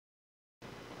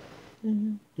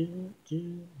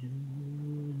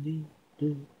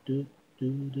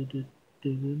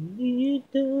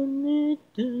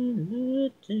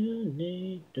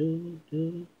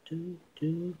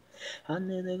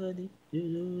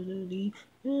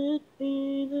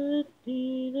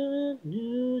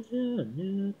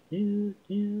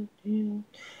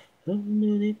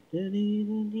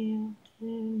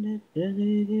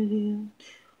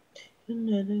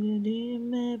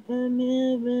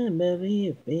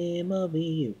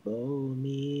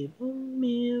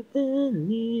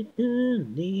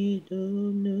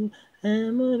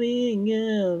I'm moving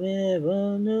away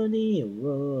from the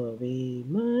worry,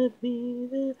 might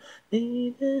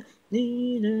be the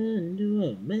leader,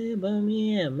 remember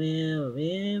me,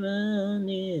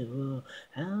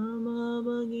 I'm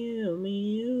about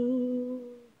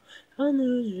you. 彼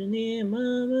女に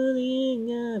守り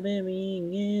がべみ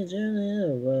げじゃな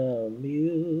わみ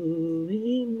ゅ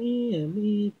みみ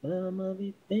みぱま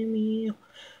びぺみよ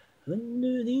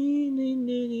under the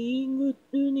good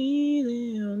to need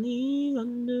it,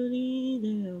 under the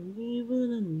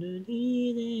even under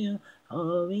the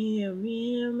oh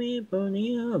me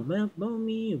pony up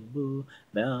me boo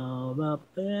bow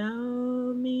up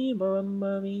me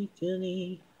bomba me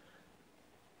to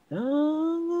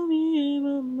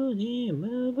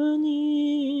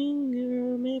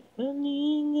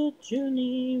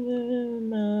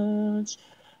much.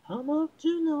 I'm up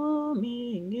to know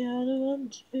me, get on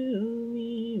to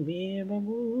me, be a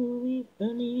movie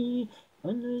funny.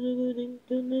 Under the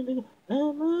internet,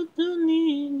 I'm out to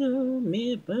need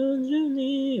me, but you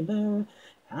never.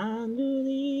 Under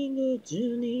the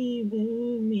to need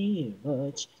me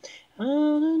much. I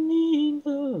don't need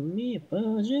me,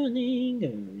 but you need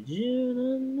you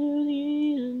don't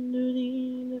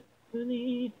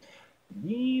need.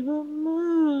 Even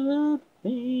more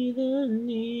happy than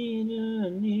need.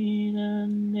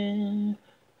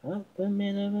 Up a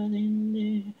minute in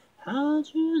there. How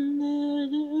you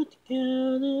let it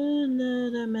go?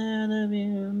 Another matter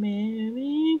will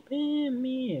maybe pay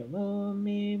me, or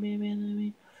maybe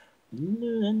me.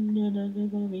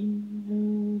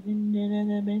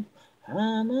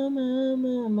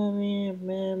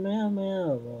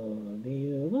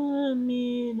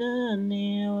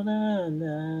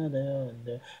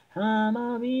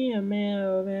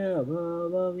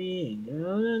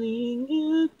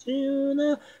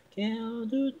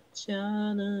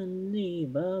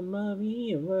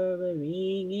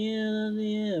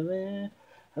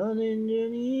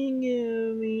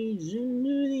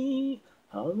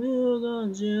 I'm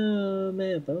gonna do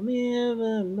me for me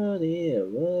everybody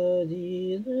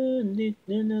worthy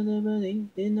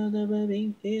another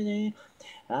big feeling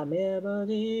I'm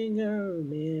everybody girl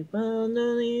me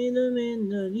finally the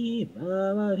melody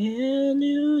Papa can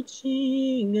you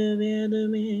sing about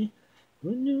me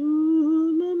when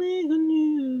you mommy can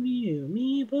you be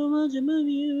me for much of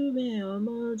you be how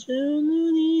much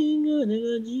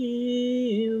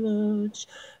much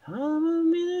I'm a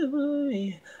bit of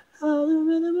boy all the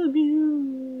better of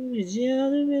you, it's all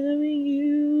the better of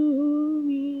you,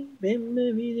 me,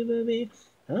 baby,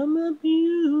 I'm up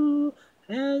you,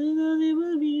 I did not live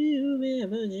of you,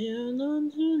 but you're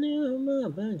not to know,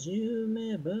 but you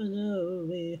never know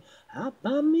me. I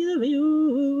found me the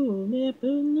view, me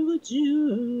put with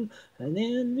you, and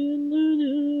then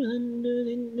under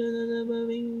the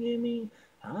me,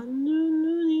 under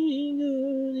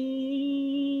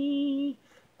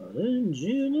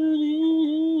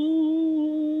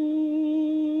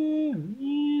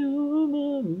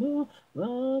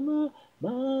Mama,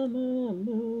 mama,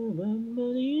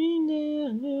 mama,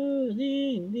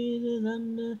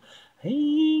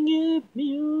 Hey, get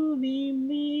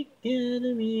me, get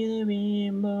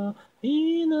me, ma,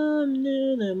 Pinam,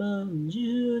 the man,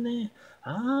 June,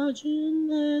 Arjun,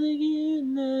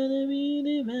 again, not be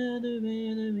the better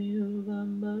view,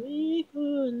 Bamba, we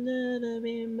could not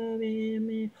be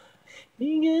me.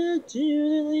 We get to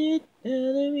the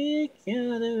little we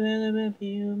can't have a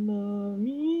few more.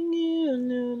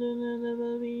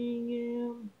 Another big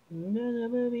girl,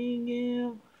 another big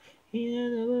girl,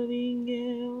 another big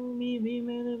girl, maybe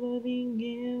another big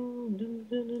girl,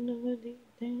 don't know what they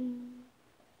think.